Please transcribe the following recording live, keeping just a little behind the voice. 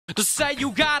To say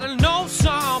you gotta know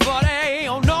somebody,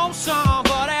 or know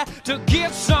somebody to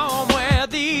get somewhere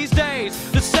these days.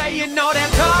 To say you know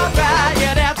that's alright,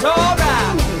 yeah that's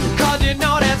alright, cause you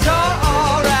know that's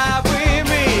alright with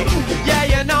me. Yeah,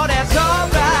 you know that's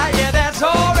alright, yeah that's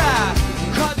alright,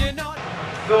 cause you know.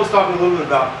 Phil was talking a little bit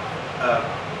about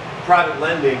private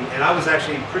lending, and I was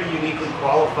actually pretty uniquely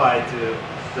qualified to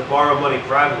borrow money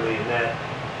privately, in that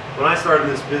when I started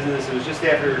this business, it was just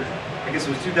after, I guess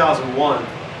it was 2001,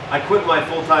 I quit my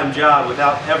full-time job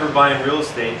without ever buying real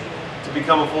estate to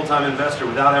become a full-time investor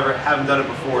without ever having done it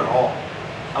before at all.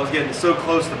 I was getting so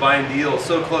close to buying deals,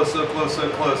 so close, so close, so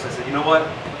close. I said, you know what,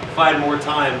 if I had more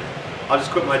time, I'll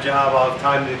just quit my job, I'll have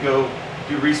time to go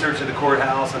do research at the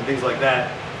courthouse and things like that.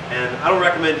 And I don't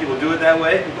recommend people do it that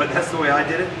way, but that's the way I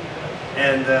did it.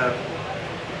 And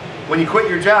when you quit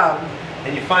your job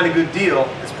and you find a good deal,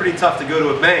 it's pretty tough to go to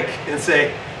a bank and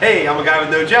say, hey, I'm a guy with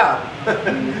no job,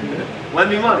 lend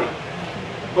me money.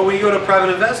 But when you go to a private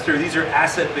investor, these are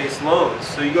asset-based loans.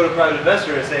 So you go to a private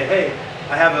investor and say, hey,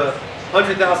 I have a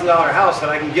 $100,000 house that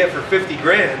I can get for 50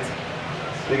 grand.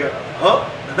 They go, huh?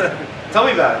 Tell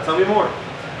me about it, tell me more.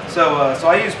 So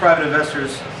I use private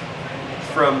investors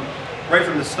right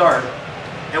from the start.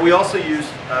 And we also use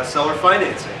seller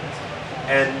financing.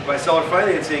 And by seller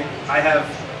financing, I have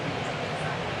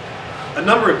a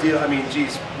number of deals. I mean,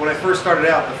 geez, when I first started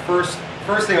out, the first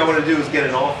thing I wanted to do was get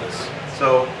an office.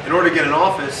 So in order to get an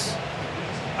office,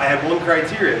 I had one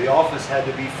criteria: the office had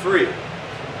to be free.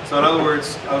 So in other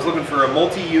words, I was looking for a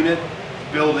multi-unit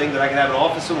building that I could have an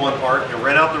office in one part and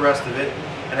rent out the rest of it,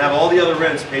 and have all the other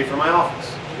rents paid for my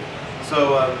office.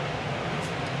 So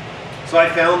I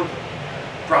found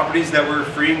properties that were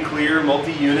free and clear,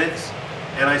 multi-units,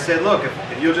 and I said, look,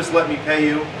 if you'll just let me pay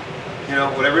you, you know,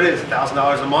 whatever it is,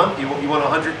 $1,000 a month. You want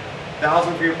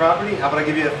 $100,000 for your property? How about I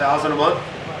give you $1,000 a month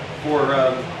for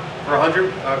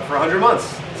 100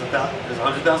 months? It's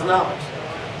 $100,000.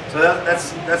 So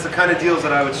that's the kind of deals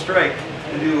that I would strike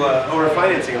and do owner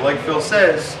financing. And like Phil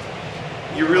says,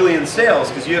 you're really in sales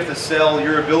because you have to sell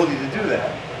your ability to do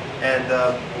that. And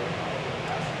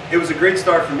it was a great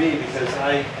start for me because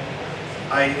I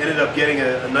ended up getting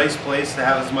a nice place to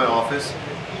have as my office.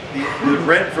 The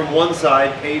rent from one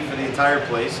side paid for the entire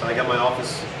place. I got my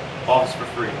office for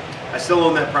free. I still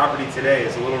own that property today.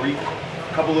 It's a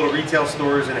couple little retail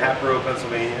stores in Hatboro,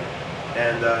 Pennsylvania,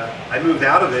 and I moved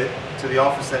out of it to the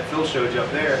office that Phil showed you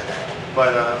up there.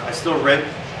 But I still rent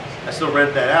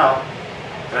that out,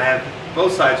 and I have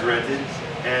both sides rented.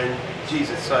 And geez,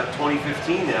 it's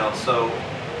 2015 now, so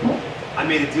I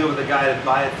made a deal with a guy to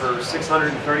buy it for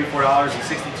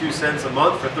 $634.62 a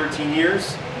month for 13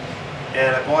 years.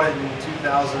 And I bought it in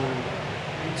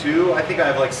 2002. I think I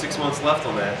have like 6 months left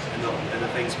on that, and the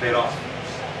thing's paid off.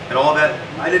 And all that,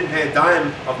 I didn't pay a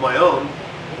dime of my own.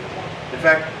 In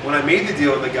fact, when I made the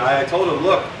deal with the guy, I told him,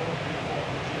 look,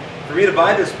 for me to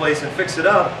buy this place and fix it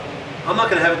up, I'm not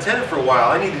going to have a tenant for a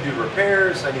while. I need to do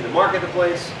repairs, I need to market the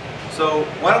place. So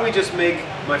why don't we just make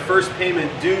my first payment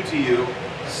due to you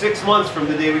 6 months from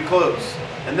the day we close,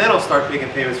 and then I'll start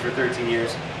making payments for 13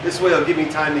 years. This way it'll give me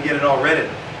time to get it all rented.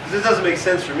 Because it doesn't make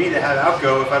sense for me to have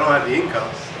outgo if I don't have the income.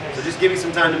 So just give me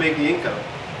some time to make the income.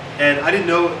 And I didn't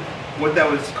know what that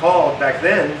was called back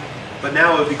then, but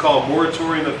now it would be called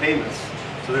moratorium of payments.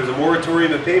 So there's a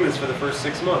moratorium of payments for the first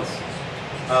 6 months.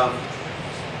 That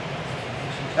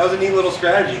was a neat little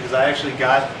strategy because I actually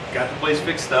got the place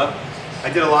fixed up. I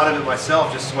did a lot of it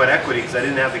myself, just sweat equity, because I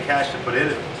didn't have the cash to put in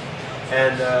it.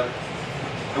 And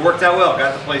it worked out well.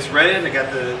 Got the place rented, I got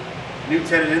the new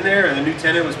tenant in there, and the new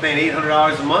tenant was paying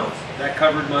 $800 a month. That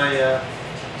covered my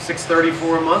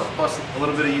 $634 a month, plus a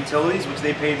little bit of utilities, which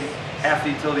they paid half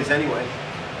the utilities anyway.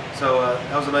 So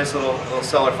that was a nice little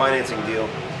seller financing deal.